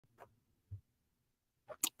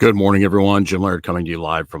Good morning, everyone. Jim Laird coming to you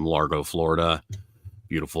live from Largo, Florida.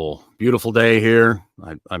 Beautiful, beautiful day here.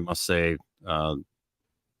 I must say, the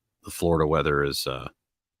Florida weather is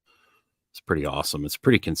it's pretty awesome. It's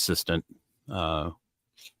pretty consistent,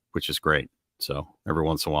 which is great. So every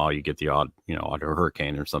once in a while, you get the odd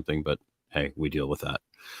hurricane or something, but hey, we deal with that.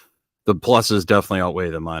 The pluses definitely outweigh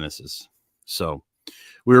the minuses. So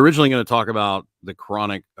we were originally going to talk about the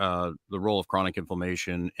role of chronic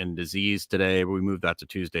inflammation in disease today, but we moved that to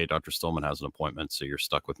Tuesday. Dr. Stillman has an appointment, so you're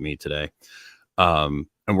stuck with me today. And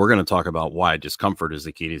we're going to talk about why discomfort is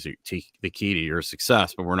the key to your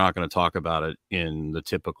success, but we're not going to talk about it in the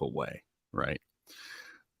typical way, right?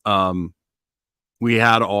 We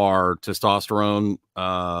had our testosterone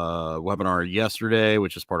webinar yesterday,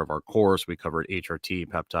 which is part of our course. We covered HRT,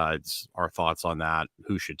 peptides, our thoughts on that,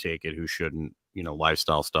 who should take it, who shouldn't,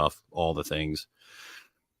 lifestyle stuff, all the things.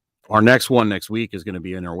 Our next one next week is going to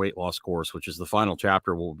be in our weight loss course, which is the final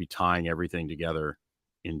chapter. We'll be tying everything together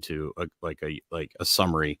into a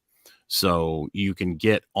summary. So you can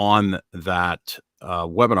get on that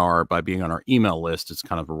webinar by being on our email list. It's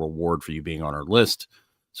kind of a reward for you being on our list.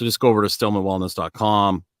 So just go over to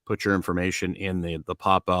stillmanwellness.com, put your information in the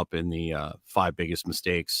pop-up in the 5 biggest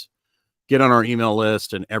mistakes. Get on our email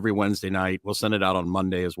list, and every Wednesday night, we'll send it out on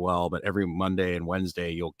Monday as well, but every Monday and Wednesday,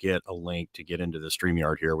 you'll get a link to get into the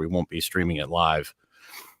StreamYard here. We won't be streaming it live.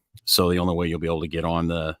 So the only way you'll be able to get on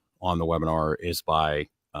the webinar is by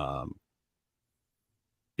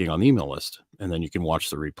being on the email list, and then you can watch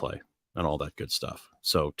the replay and all that good stuff.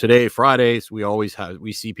 So today, Fridays,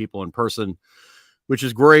 we see people in person, which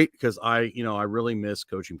is great because I really miss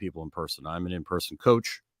coaching people in person. I'm an in-person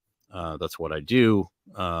coach. That's what I do.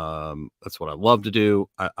 That's what I love to do.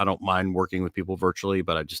 I don't mind working with people virtually,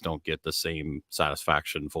 but I just don't get the same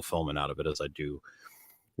satisfaction, fulfillment out of it as I do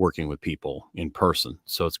working with people in person.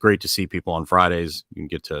 So it's great to see people on Fridays. You can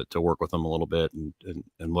get to work with them a little bit and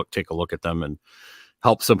take a look at them and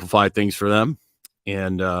help simplify things for them.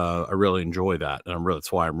 And I really enjoy that. And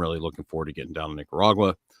that's why I'm really looking forward to getting down to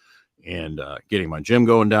Nicaragua and getting my gym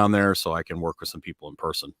going down there so I can work with some people in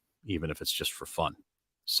person, even if it's just for fun.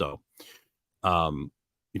 So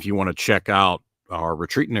if you want to check out our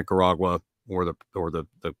retreat in Nicaragua or the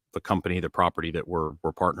company, the property that we're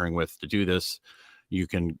partnering with to do this, you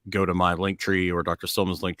can go to my link tree or Dr.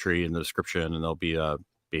 Stillman's link tree in the description, and there'll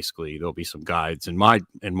be some guides. In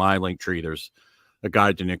my link tree, there's a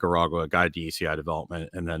guide to Nicaragua, a guide to ECI development,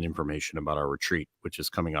 and then information about our retreat, which is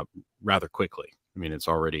coming up rather quickly. I mean, it's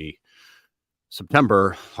already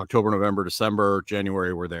September, October, November, December,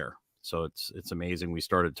 January, we're there. So it's amazing. We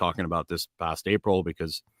started talking about this past April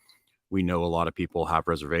because we know a lot of people have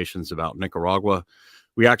reservations about Nicaragua.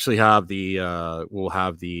 We actually have we'll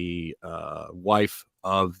have the wife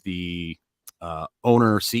of the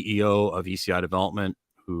owner, CEO of ECI Development,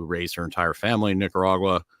 who raised her entire family in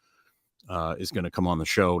Nicaragua, is going to come on the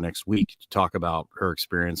show next week to talk about her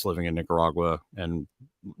experience living in Nicaragua and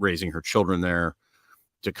raising her children there,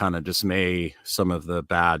 to kind of dismay some of the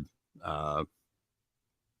bad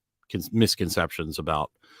misconceptions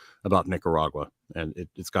about Nicaragua. And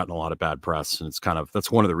it's gotten a lot of bad press, and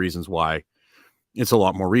that's one of the reasons why it's a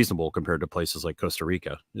lot more reasonable compared to places like Costa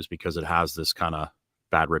Rica, is because it has this kind of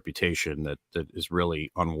bad reputation that is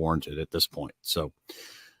really unwarranted at this point. So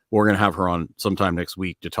we're going to have her on sometime next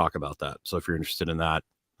week to talk about that. So if you're interested in that,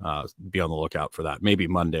 be on the lookout for that. Maybe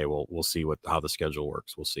Monday we'll see how the schedule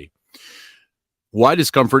works. We'll see. Why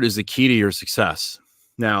discomfort is the key to your success.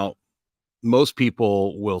 Now, most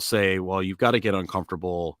people will say, well, you've got to get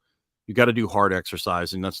uncomfortable. You've got to do hard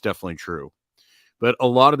exercise. And that's definitely true. But a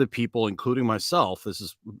lot of the people, including myself, this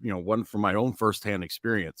is, one from my own firsthand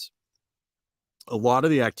experience. A lot of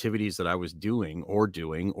the activities that I was doing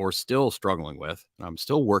or still struggling with, and I'm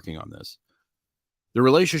still working on this. The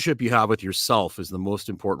relationship you have with yourself is the most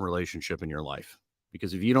important relationship in your life.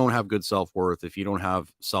 Because if you don't have good self-worth, if you don't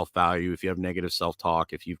have self-value, if you have negative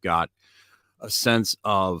self-talk, if you've got a sense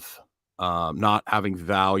of not having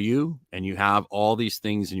value, and you have all these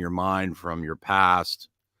things in your mind from your past,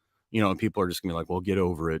 and people are just gonna be like, well, get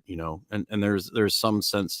over it, and there's some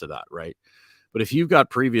sense to that, right? But if you've got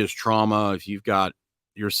previous trauma, if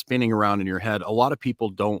you're spinning around in your head, a lot of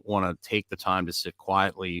people don't want to take the time to sit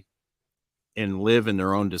quietly and live in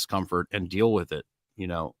their own discomfort and deal with it.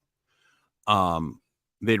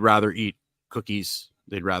 They'd rather eat cookies.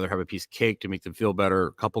 They'd rather have a piece of cake to make them feel better,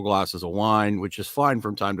 a couple glasses of wine, which is fine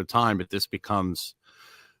from time to time, but this becomes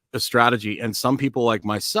a strategy. And some people like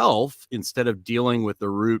myself, instead of dealing with the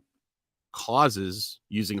root causes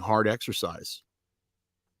using hard exercise,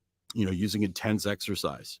 using intense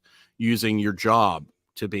exercise, using your job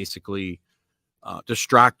to basically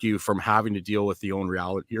distract you from having to deal with your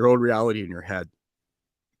own reality in your head.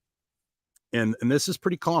 And this is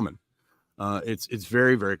pretty common. It's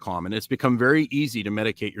very, very common. It's become very easy to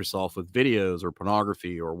medicate yourself with videos or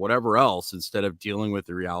pornography or whatever else instead of dealing with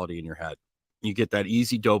the reality in your head. You get that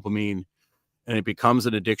easy dopamine, and it becomes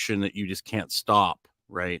an addiction that you just can't stop,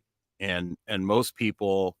 right? And most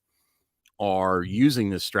people are using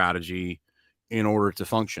this strategy in order to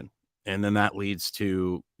function. And then that leads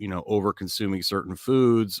to, over consuming certain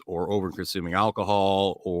foods or over consuming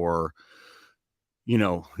alcohol or,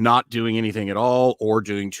 not doing anything at all or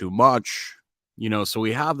doing too much. So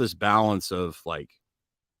we have this balance of like,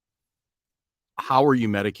 how are you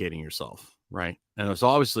medicating yourself? Right. And there's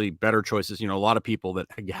obviously better choices. A lot of people that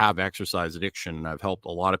have exercise addiction, and I've helped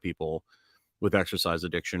a lot of people with exercise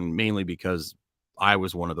addiction, mainly because I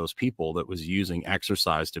was one of those people that was using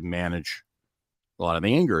exercise to manage a lot of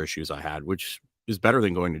the anger issues I had, which is better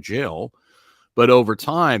than going to jail. But over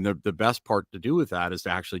time, the best part to do with that is to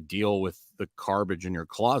actually deal with the garbage in your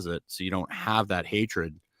closet so you don't have that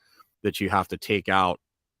hatred that you have to take out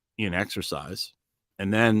in exercise.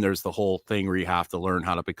 And then there's the whole thing where you have to learn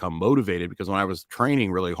how to become motivated, because when I was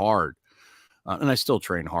training really hard, and I still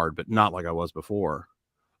train hard, but not like I was before,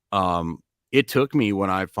 it took me, when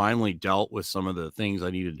I finally dealt with some of the things I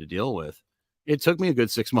needed to deal with, it took me a good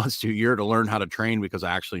 6 months to a year to learn how to train because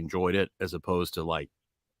I actually enjoyed it, as opposed to like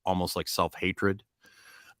almost like self-hatred.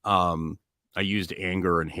 I used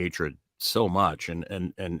anger and hatred so much, and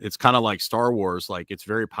it's kind of like Star Wars. Like, it's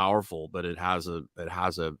very powerful, but it has a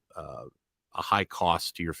high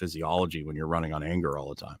cost to your physiology when you're running on anger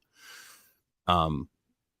all the time.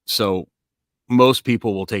 So most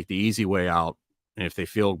people will take the easy way out. And if they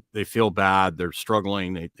feel bad, they're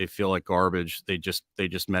struggling, they feel like garbage, they just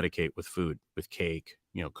medicate with food, with cake,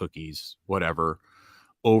 cookies, whatever,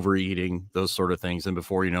 overeating, those sort of things. And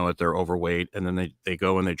before you know it, they're overweight. And then they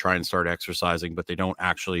go and they try and start exercising, but they don't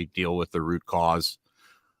actually deal with the root cause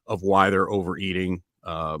of why they're overeating,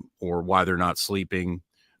 or why they're not sleeping,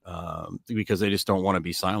 because they just don't want to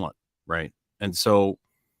be silent. Right. And so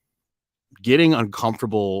getting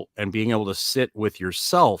uncomfortable and being able to sit with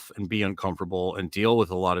yourself and be uncomfortable and deal with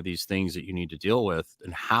a lot of these things that you need to deal with,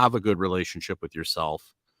 and have a good relationship with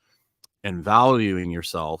yourself and valuing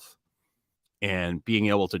yourself and being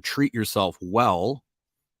able to treat yourself well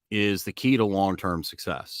is the key to long-term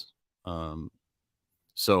success.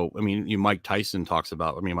 So, Mike Tyson,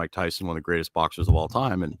 Mike Tyson, one of the greatest boxers of all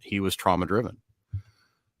time, and he was trauma driven.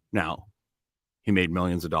 Now, he made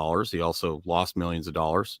millions of dollars. He also lost millions of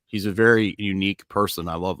dollars. He's a very unique person.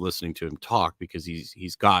 I love listening to him talk because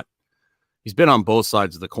he's been on both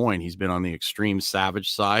sides of the coin. He's been on the extreme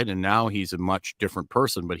savage side, and now he's a much different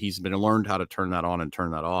person, but he's been learned how to turn that on and turn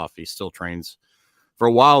that off. He still trains. For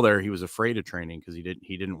a while there, he was afraid of training because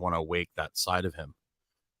he didn't want to wake that side of him.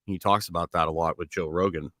 He talks about that a lot with Joe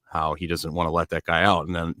Rogan, how he doesn't want to let that guy out.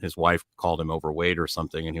 And then his wife called him overweight or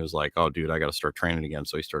something, and he was like, "Oh, dude, I got to start training again."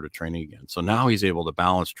 So he started training again. So now he's able to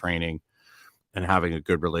balance training and having a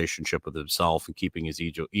good relationship with himself and keeping his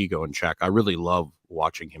ego in check. I really love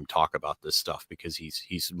watching him talk about this stuff because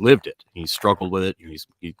he's lived it. He's struggled with it. He's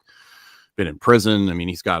been in prison.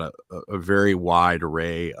 He's got a very wide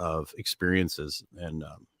array of experiences, and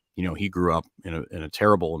he grew up in a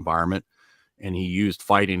terrible environment. And he used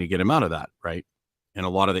fighting to get him out of that, right? And a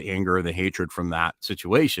lot of the anger and the hatred from that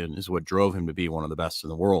situation is what drove him to be one of the best in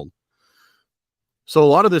the world. So a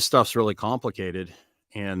lot of this stuff's really complicated,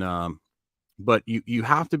 and but you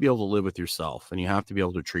have to be able to live with yourself, and you have to be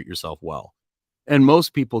able to treat yourself well. And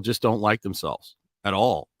most people just don't like themselves at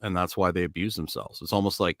all, and that's why they abuse themselves. It's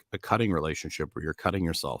almost like a cutting relationship where you're cutting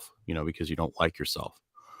yourself, because you don't like yourself.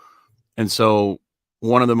 And so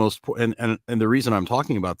one of the most, and the reason I'm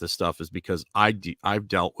talking about this stuff is because I've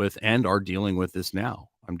dealt with and are dealing with this now.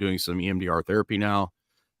 I'm doing some EMDR therapy now,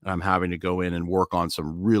 and I'm having to go in and work on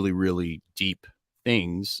some really, really deep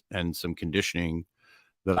things and some conditioning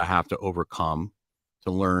that I have to overcome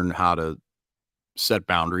to learn how to set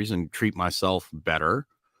boundaries and treat myself better.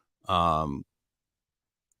 One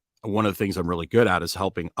of the things I'm really good at is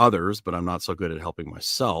helping others, but I'm not so good at helping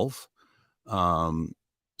myself.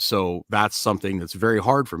 So that's something that's very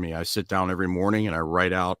hard for me. I sit down every morning and I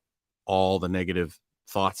write out all the negative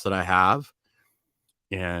thoughts that I have,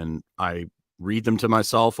 and I read them to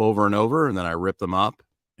myself over and over, and then I rip them up,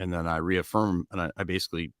 and then I reaffirm, and I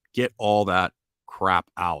basically get all that crap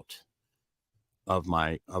out of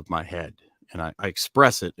my head, and I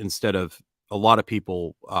express it, instead of a lot of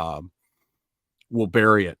people will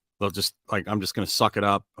bury it. They'll just like, I'm just going to suck it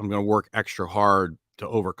up. I'm going to work extra hard to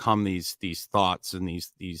overcome these thoughts and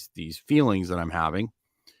these feelings that I'm having.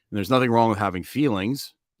 And there's nothing wrong with having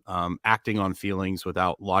feelings. acting on feelings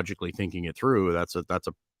without logically thinking it through. That's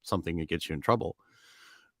something that gets you in trouble.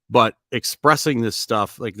 But expressing this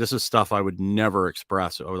stuff, like this is stuff I would never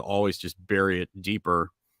express. I would always just bury it deeper.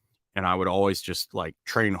 And I would always just like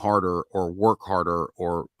train harder or work harder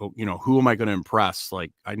or, who am I going to impress?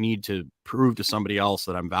 Like I need to prove to somebody else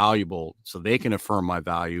that I'm valuable so they can affirm my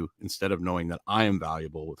value instead of knowing that I am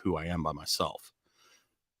valuable with who I am by myself.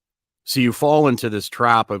 So you fall into this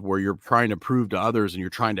trap of where you're trying to prove to others and you're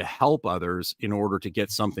trying to help others in order to get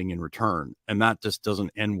something in return. And that just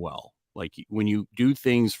doesn't end well. Like when you do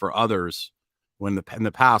things for others, in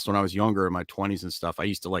the past, when I was younger in my 20s and stuff, I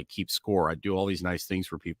used to like keep score. I'd do all these nice things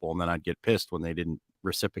for people and then I'd get pissed when they didn't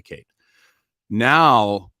reciprocate.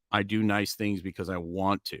 Now I do nice things because I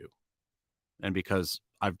want to and because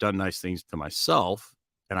I've done nice things to myself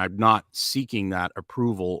and I'm not seeking that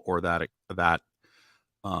approval or that it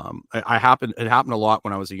happened a lot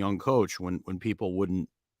when I was a young coach, when people wouldn't,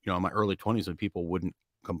 in my early 20s, when people wouldn't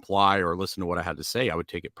comply or listen to what I had to say, I would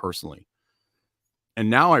take it personally. And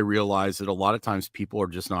now I realize that a lot of times people are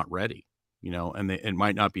just not ready, and it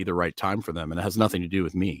might not be the right time for them. And it has nothing to do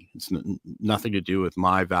with me. It's nothing to do with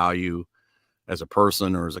my value as a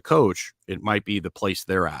person or as a coach. It might be the place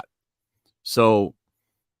they're at. So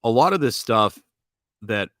a lot of this stuff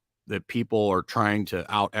that people are trying to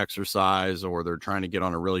out exercise or they're trying to get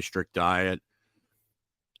on a really strict diet,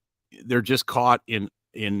 they're just caught in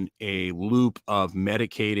a loop of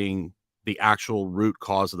medicating the actual root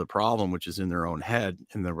cause of the problem, which is in their own head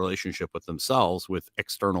and the relationship with themselves with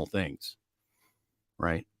external things.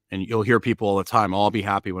 Right. And you'll hear people all the time, I'll be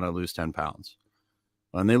happy when I lose 10 pounds.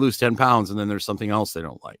 And they lose 10 pounds and then there's something else they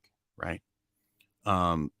don't like. Right.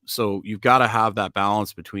 So you've got to have that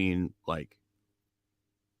balance between like,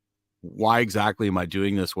 why exactly am I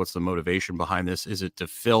doing this? What's the motivation behind this? Is it to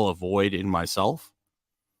fill a void in myself?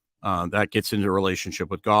 That gets into a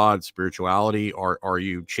relationship with God, spirituality. Are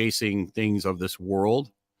you chasing things of this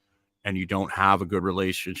world and you don't have a good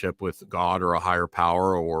relationship with God or a higher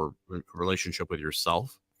power or a relationship with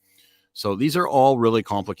yourself? So these are all really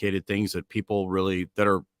complicated things that people that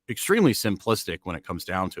are extremely simplistic when it comes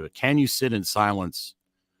down to it. Can you sit in silence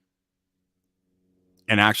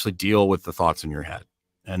and actually deal with the thoughts in your head?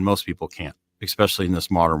 And most people can't, especially in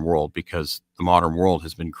this modern world, because the modern world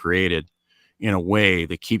has been created in a way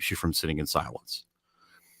that keeps you from sitting in silence.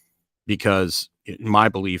 Because my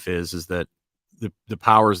belief is that the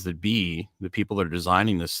powers that be, the people that are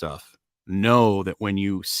designing this stuff, know that when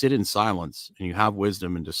you sit in silence and you have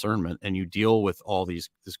wisdom and discernment and you deal with all this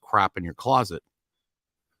crap in your closet,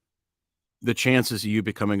 the chances of you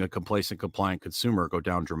becoming a complacent, compliant consumer go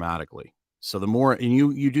down dramatically. So the more, and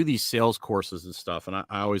you do these sales courses and stuff, and I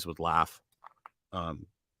always would laugh.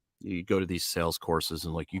 You go to these sales courses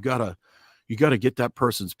and like, you gotta get that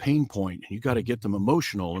person's pain point and you got to get them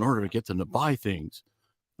emotional in order to get them to buy things.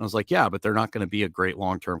 And I was like, yeah, but they're not going to be a great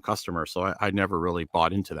long-term customer. So I never really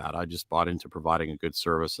bought into that. I just bought into providing a good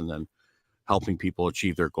service and then helping people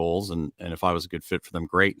achieve their goals. And if I was a good fit for them,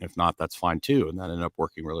 great. And if not, that's fine too. And that ended up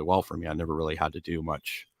working really well for me. I never really had to do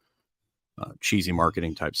much cheesy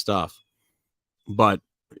marketing type stuff. But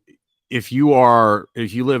if you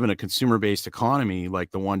live in a consumer-based economy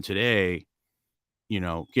like the one today,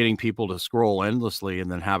 getting people to scroll endlessly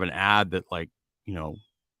and then have an ad that like,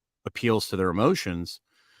 appeals to their emotions,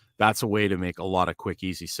 that's a way to make a lot of quick,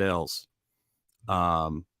 easy sales.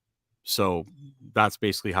 So that's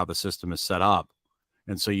basically how the system is set up.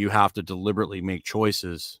 And so you have to deliberately make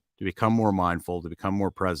choices to become more mindful, to become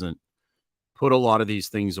more present, put a lot of these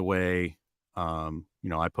things away.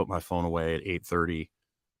 I put my phone away at 8:30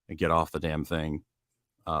 and get off the damn thing.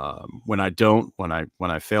 When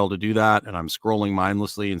I fail to do that and I'm scrolling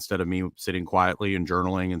mindlessly instead of me sitting quietly and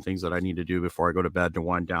journaling and things that I need to do before I go to bed to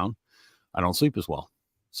wind down, I don't sleep as well.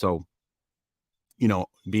 So,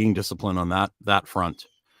 being disciplined on that front,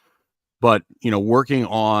 but, working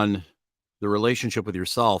on the relationship with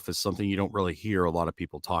yourself is something you don't really hear a lot of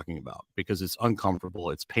people talking about because it's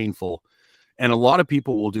uncomfortable. It's painful. And a lot of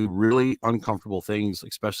people will do really uncomfortable things,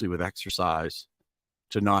 especially with exercise,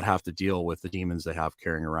 to not have to deal with the demons they have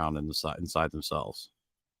carrying around inside themselves.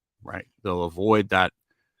 Right. They'll avoid that.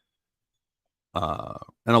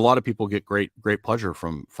 And a lot of people get great pleasure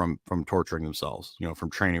from torturing themselves,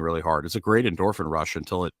 from training really hard. It's a great endorphin rush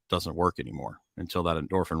until it doesn't work anymore, until that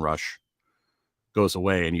endorphin rush goes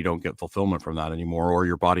away and you don't get fulfillment from that anymore, or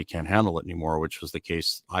your body can't handle it anymore, which was the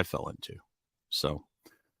case I fell into. So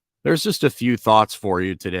there's just a few thoughts for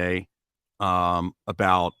you today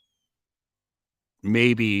about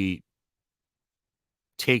maybe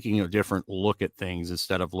taking a different look at things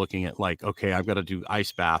instead of looking at like, okay, I've got to do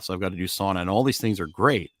ice baths, I've got to do sauna, and all these things are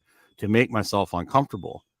great to make myself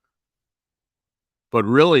uncomfortable. But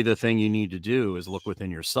really, the thing you need to do is look within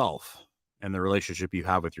yourself and the relationship you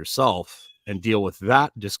have with yourself and deal with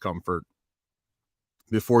that discomfort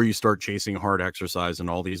before you start chasing hard exercise and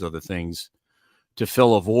all these other things to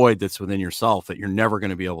fill a void that's within yourself that you're never going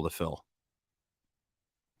to be able to fill.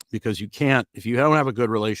 Because you can't, if you don't have a good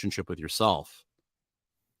relationship with yourself,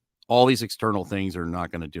 all these external things are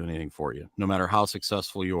not going to do anything for you. No matter how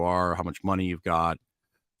successful you are, how much money you've got,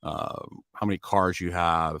 how many cars you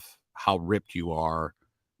have, how ripped you are,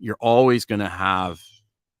 you're always going to have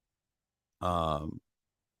a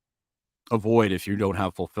void if you don't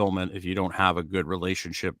have fulfillment, if you don't have a good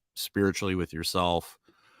relationship spiritually with yourself,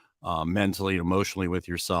 mentally, emotionally with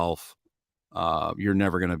yourself. You're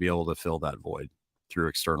never going to be able to fill that void through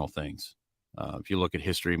external things. If you look at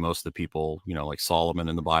history, most of the people, like Solomon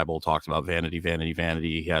in the Bible talks about vanity, vanity,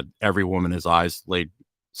 vanity. He had every woman his eyes laid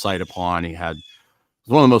sight upon. He was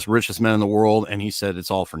one of the most richest men in the world, and he said it's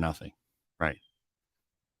all for nothing, right?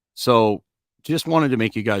 So just wanted to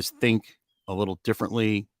make you guys think a little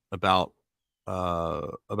differently about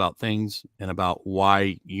things and about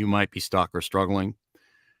why you might be stuck or struggling,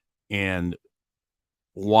 and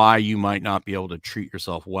why you might not be able to treat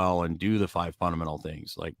yourself well and do the 5 fundamental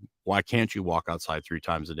things. Like, why can't you walk outside 3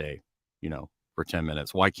 times a day, for 10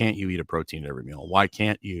 minutes? Why can't you eat a protein at every meal? Why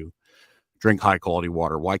can't you drink high quality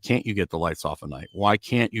water? Why can't you get the lights off at night? Why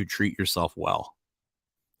can't you treat yourself well?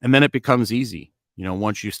 And then it becomes easy.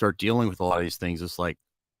 Once you start dealing with a lot of these things, it's like,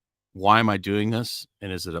 why am I doing this?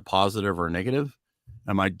 And is it a positive or a negative?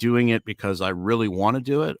 Am I doing it because I really want to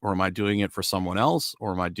do it? Or am I doing it for someone else?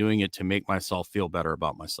 Or am I doing it to make myself feel better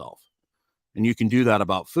about myself? And you can do that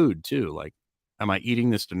about food too. Like, am I eating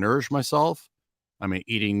this to nourish myself? Am I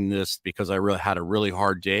eating this because I really had a really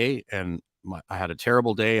hard day and I had a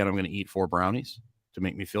terrible day and I'm going to eat 4 brownies to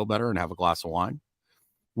make me feel better and have a glass of wine?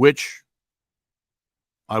 Which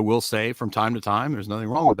I will say from time to time, there's nothing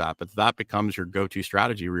wrong with that. But that becomes your go-to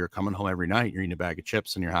strategy where you're coming home every night, you're eating a bag of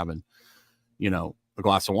chips and you're having, a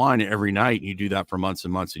glass of wine every night, and you do that for months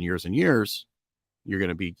and months and years, you're going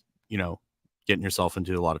to be, getting yourself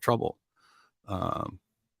into a lot of trouble.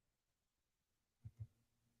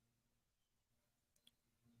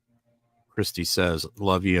 Christy says,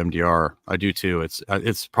 love EMDR. I do too.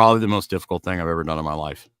 It's probably the most difficult thing I've ever done in my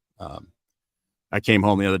life. I came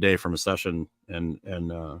home the other day from a session and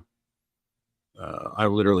I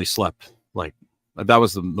literally slept. Like, that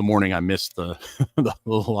was the morning I missed the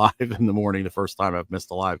live in the morning. The first time I've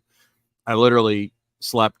missed a live. I literally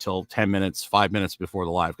slept till 5 minutes before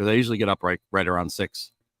the live, because I usually get up right around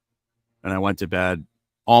 6. And I went to bed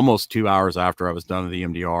almost 2 hours after I was done with the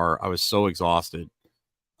EMDR. I was so exhausted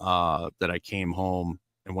that I came home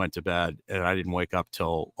and went to bed, and I didn't wake up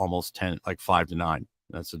till almost 10, like 5 to 9.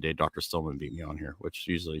 That's the day Dr. Stillman beat me on here, which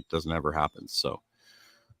usually doesn't ever happen. So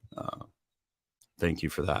thank you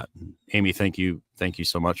for that. Amy, thank you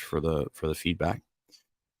so much for the feedback.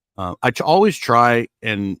 I always try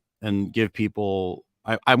and give people,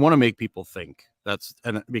 I want to make people think.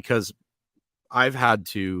 And because I've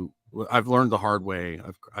learned the hard way.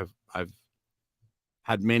 I've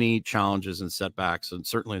had many challenges and setbacks, and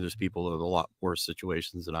certainly there's people that are a lot worse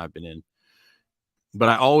situations than I've been in. But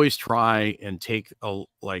I always try and take a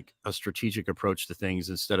strategic approach to things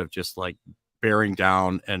instead of just like bearing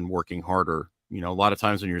down and working harder. A lot of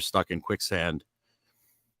times when you're stuck in quicksand,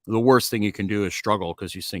 the worst thing you can do is struggle,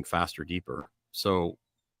 because you sink faster, deeper. So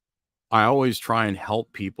I always try and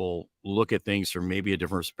help people look at things from maybe a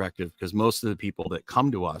different perspective, because most of the people that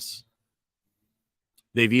come to us,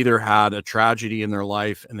 they've either had a tragedy in their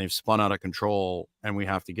life and they've spun out of control and we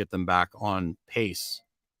have to get them back on pace,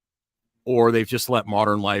 or they've just let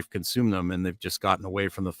modern life consume them and they've just gotten away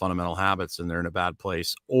from the fundamental habits and they're in a bad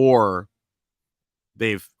place, or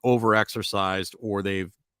they've over-exercised, or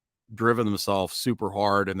they've driven themselves super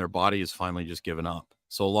hard and their body has finally just given up.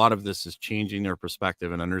 So a lot of this is changing their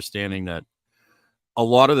perspective and understanding that a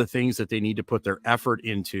lot of the things that they need to put their effort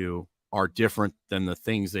into are different than the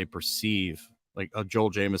things they perceive. Like Joel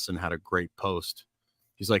Jameson had a great post.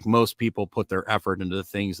 He's like, most people put their effort into the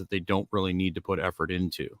things that they don't really need to put effort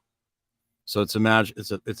into. So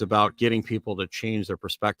it's about getting people to change their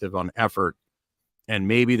perspective on effort. And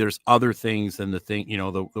maybe there's other things than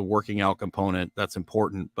the working out component that's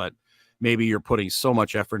important, but maybe you're putting so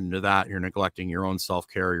much effort into that, you're neglecting your own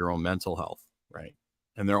self-care, your own mental health, right?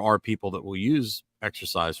 And there are people that will use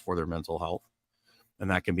exercise for their mental health, and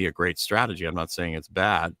that can be a great strategy. I'm not saying it's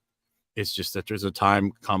bad. It's just that there's a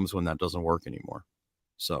time comes when that doesn't work anymore.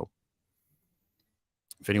 So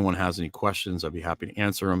if anyone has any questions, I'd be happy to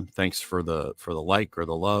answer them. Thanks for the like or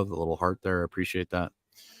the love, the little heart there. I appreciate that.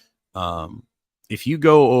 if you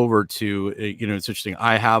go over to, it's interesting.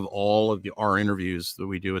 I have all of our interviews that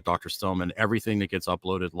we do with Dr. Stillman, everything that gets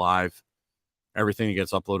uploaded live, everything that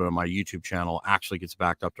gets uploaded on my YouTube channel actually gets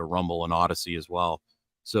backed up to Rumble and Odyssey as well.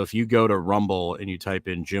 So if you go to Rumble and you type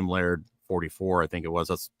in Jim Laird 44, I think it was,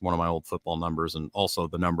 that's one of my old football numbers, and also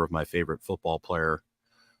the number of my favorite football player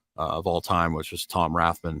of all time, which was Tom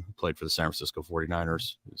Rathman, who played for the San Francisco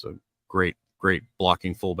 49ers. He's a great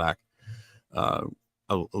blocking fullback. I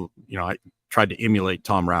tried to emulate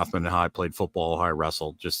Tom Rathman and how I played football, how I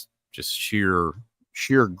wrestled, just sheer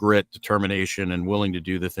grit, determination, and willing to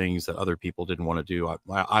do the things that other people didn't want to do.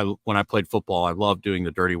 When I played football, I loved doing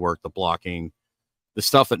the dirty work, the blocking, the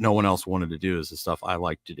stuff that no one else wanted to do is the stuff I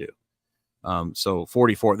like to do. So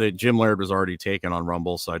 44, Jim Laird was already taken on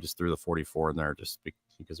Rumble, so I just threw the 44 in there just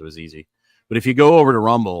because it was easy. But if you go over to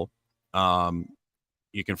Rumble,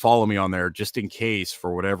 you can follow me on there just in case,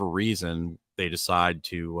 for whatever reason, they decide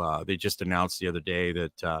to, they just announced the other day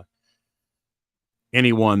that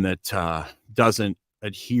anyone that doesn't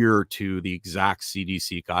adhere to the exact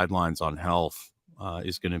CDC guidelines on health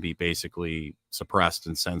is going to be basically suppressed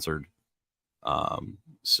and censored.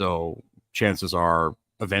 So chances are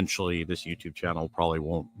eventually this YouTube channel probably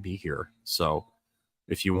won't be here. So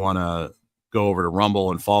if you want to go over to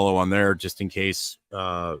Rumble and follow on there, just in case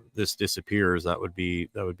this disappears, that would be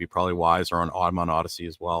probably wise, or on Odyssey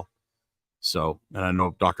as well. So, and I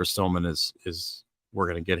know Dr. Stillman is we're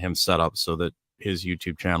going to get him set up so that his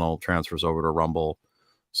YouTube channel transfers over to Rumble,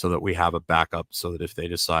 so that we have a backup, so that if they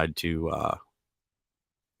decide to,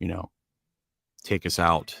 take us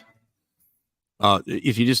out.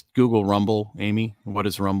 If you just Google Rumble, Amy, what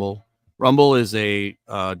is Rumble? Rumble is a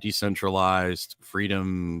decentralized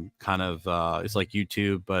freedom kind of, it's like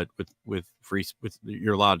YouTube, but with free,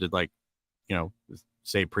 you're allowed to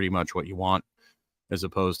say pretty much what you want, as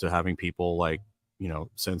opposed to having people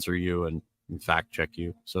censor you and fact check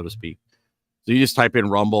you, so to speak. So you just type in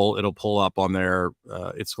Rumble, it'll pull up on there.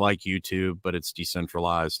 It's like YouTube, but it's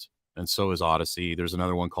decentralized, and so is Odyssey. There's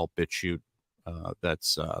another one called BitChute.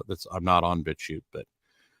 That's I'm not on BitChute, but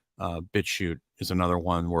BitChute is another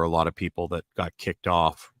one where a lot of people that got kicked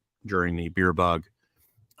off during the beer bug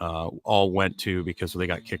all went to, because they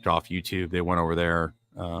got kicked off YouTube. They went over there.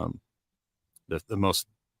 The most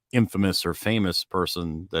infamous or famous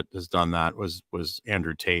person that has done that was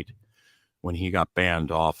Andrew Tate. When he got banned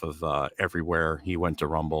off of everywhere, he went to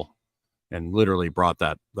Rumble and literally brought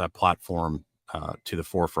that platform to the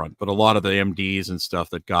forefront. But a lot of the MDs and stuff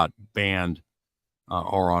that got banned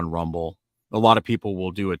are on Rumble. A lot of people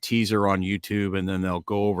will do a teaser on YouTube and then they'll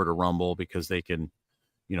go over to Rumble because they can,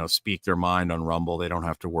 speak their mind on Rumble. They don't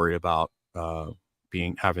have to worry about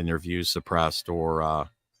having their views suppressed or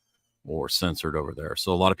censored over there.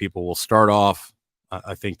 So a lot of people will start off.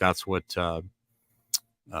 I think that's what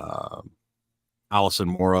Allison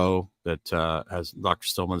Morrow, that has Dr.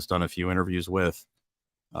 Stillman's done a few interviews with.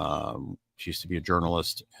 She used to be a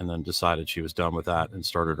journalist and then decided she was done with that and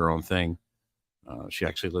started her own thing. She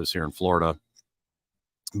actually lives here in Florida,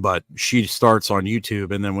 but she starts on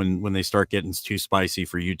YouTube, and then when they start getting too spicy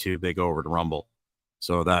for YouTube, they go over to Rumble.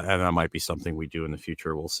 So that might be something we do in the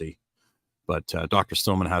future. We'll see. But Dr.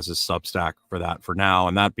 Stillman has his Substack for that for now.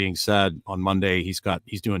 And that being said, on Monday he's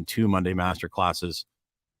doing 2 Monday master classes.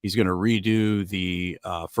 He's going to redo the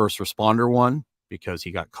first responder one because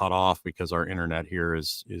he got cut off because our internet here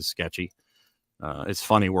is sketchy. It's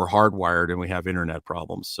funny, we're hardwired and we have internet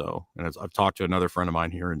problems. So, and I've talked to another friend of mine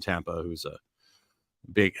here in Tampa who's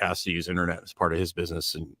has to use internet as part of his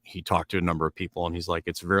business, and he talked to a number of people, and he's like,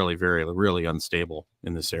 it's really, very, really unstable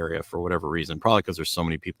in this area for whatever reason, probably because there's so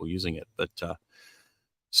many people using it. But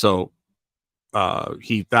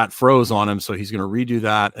that froze on him, so he's going to redo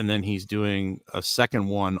that, and then he's doing a second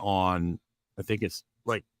one on, I think it's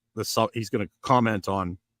like he's going to comment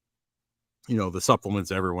on, the supplements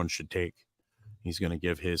everyone should take. He's going to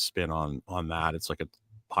give his spin on that. It's like a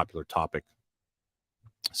popular topic.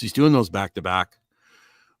 So he's doing those back to back,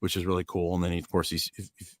 which is really cool. And then of course,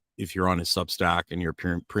 if you're on his Substack and you're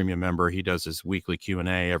a premium member, he does his weekly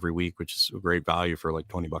Q&A every week, which is a great value for like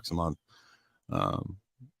 $20 a month.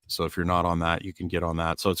 So if you're not on that, you can get on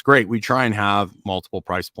that. So it's great. We try and have multiple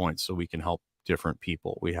price points so we can help different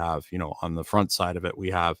people. We have, on the front side of it, we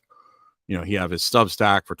have, he have his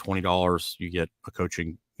Substack for $20. You get a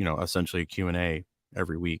coaching, essentially a Q&A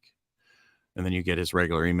every week. And then you get his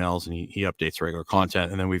regular emails, and he updates regular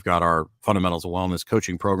content. And then we've got our Fundamentals of Wellness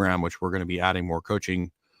coaching program, which we're going to be adding more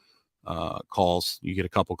coaching calls. You get a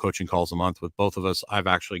couple coaching calls a month with both of us. I've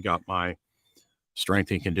actually got my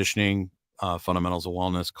strength and conditioning Fundamentals of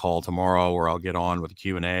Wellness call tomorrow, where I'll get on with a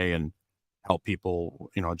Q&A and help people,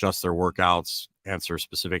 adjust their workouts, answer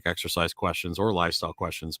specific exercise questions or lifestyle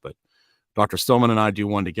questions. But Dr. Stillman and I do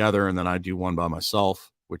one together, and then I do one by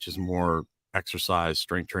myself, which is more exercise,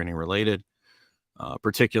 strength training related.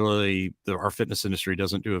 Particularly, our fitness industry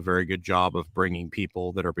doesn't do a very good job of bringing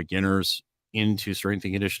people that are beginners into strength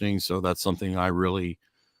and conditioning. So that's something I really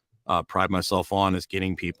pride myself on, is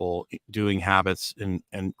getting people doing habits and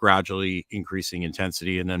gradually increasing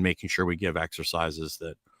intensity, and then making sure we give exercises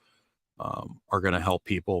that are going to help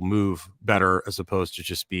people move better, as opposed to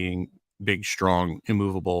just being big, strong,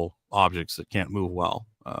 immovable objects that can't move well.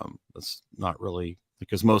 That's not really,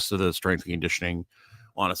 because most of the strength and conditioning,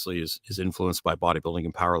 honestly, is influenced by bodybuilding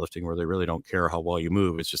and powerlifting, where they really don't care how well you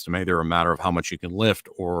move. It's just either a matter of how much you can lift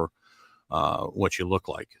or what you look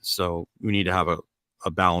like. So we need to have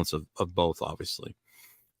a balance of both, obviously.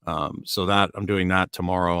 So that I'm doing that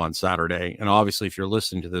tomorrow on Saturday. And obviously, if you're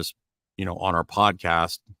listening to this, on our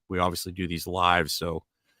podcast, we obviously do these live. So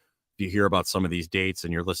if you hear about some of these dates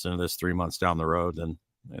and you're listening to this 3 months down the road, then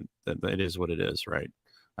it is what it is, right?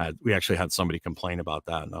 We actually had somebody complain about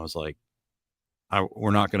that, and I was like,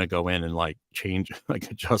 we're not going to go in and change,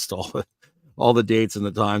 adjust all the dates and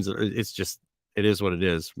the times. It's just, it is what it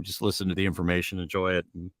is. We just listen to the information, enjoy it,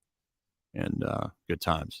 and good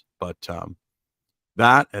times. But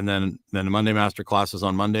that, and then the Monday master classes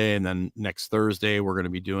on Monday, and then next Thursday we're going to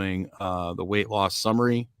be doing the weight loss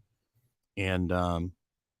summary, and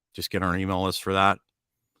just get on our email list for that.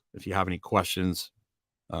 If you have any questions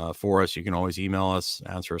for us, you can always email us,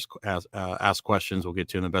 ask questions. We'll get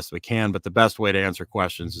to them the best we can. But the best way to answer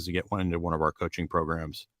questions is to get into one of our coaching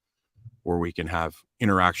programs, where we can have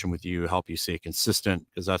interaction with you, help you stay consistent,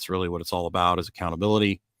 because that's really what it's all about, is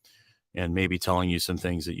accountability, and maybe telling you some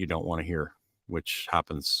things that you don't want to hear, which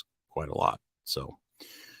happens quite a lot. So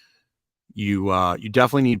you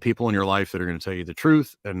definitely need people in your life that are going to tell you the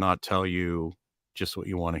truth and not tell you just what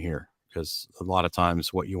you want to hear, because a lot of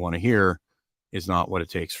times what you want to hear is not what it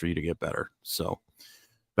takes for you to get better. So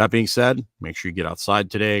that being said, make sure you get outside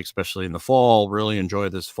today, especially in the fall. Really enjoy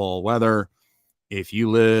this fall weather. If you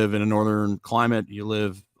live in a northern climate, you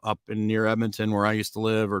live up in near Edmonton, where I used to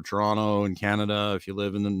live, or Toronto in Canada, if you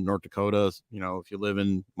live in the North Dakota, if you live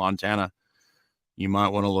in Montana, you might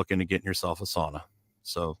want to look into getting yourself a sauna.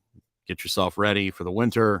 So get yourself ready for the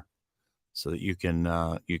winter so that you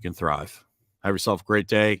can thrive. Have yourself a great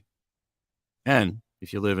day. And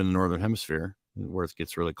if you live in the Northern Hemisphere, where it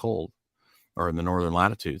gets really cold, or in the northern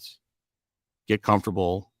latitudes, get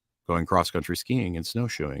comfortable going cross-country skiing and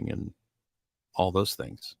snowshoeing and all those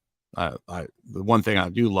things. The one thing I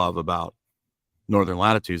do love about northern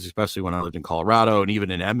latitudes, especially when I lived in Colorado and even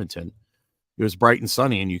in Edmonton, it was bright and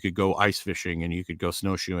sunny, and you could go ice fishing, and you could go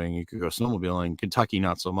snowshoeing, you could go snowmobiling. Kentucky,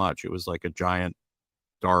 not so much. It was like a giant,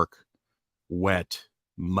 dark, wet,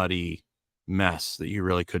 muddy mess that you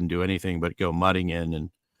really couldn't do anything but go mudding in. And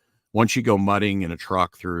once you go mudding in a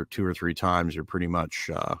truck through 2 or 3 times, you're pretty much,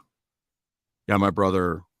 my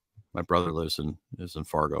brother is in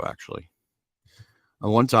Fargo, actually.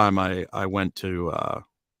 One time I went to,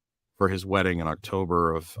 for his wedding in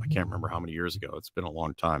October of, I can't remember how many years ago. It's been a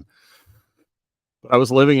long time. But I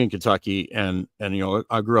was living in Kentucky, and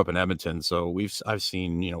I grew up in Edmonton. So I've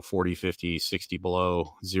seen, 40, 50, 60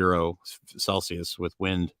 below 0 Celsius with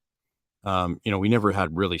wind. We never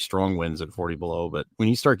had really strong winds at 40 below, but when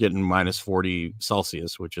you start getting minus 40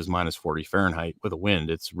 Celsius, which is minus 40 Fahrenheit with a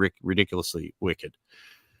wind, it's ridiculously wicked.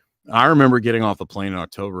 I remember getting off the plane in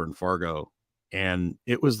October in Fargo, and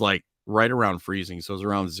it was like right around freezing. So it was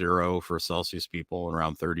around 0 for Celsius people and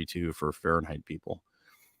around 32 for Fahrenheit people.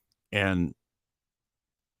 And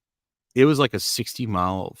it was like a 40, 50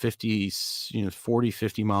 mile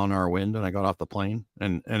an hour wind. And I got off the plane,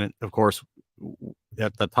 and it, of course,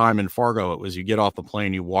 at the time in Fargo, it was, you get off the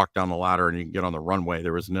plane, you walk down the ladder, and you can get on the runway.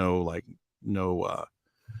 There was no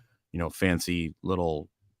fancy little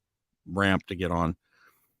ramp to get on.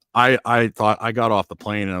 I thought, I got off the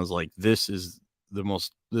plane and I was like, this was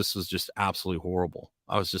just absolutely horrible.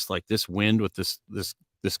 I was just like, this wind with this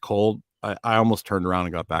cold, I almost turned around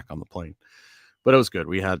and got back on the plane, but it was good.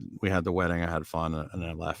 We had the wedding, I had fun, and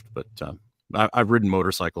I left. But I've ridden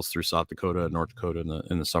motorcycles through South Dakota and North Dakota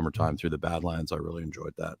in the summertime through the Badlands. I really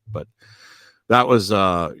enjoyed that. But that was,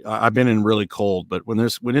 I've been in really cold, but when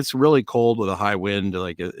it's really cold with a high wind,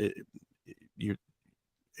 like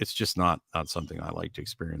it's just not something I like to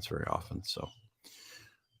experience very often. So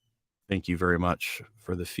thank you very much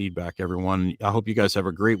for the feedback, everyone. I hope you guys have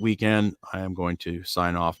a great weekend. I am going to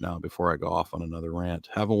sign off now before I go off on another rant.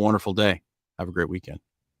 Have a wonderful day. Have a great weekend.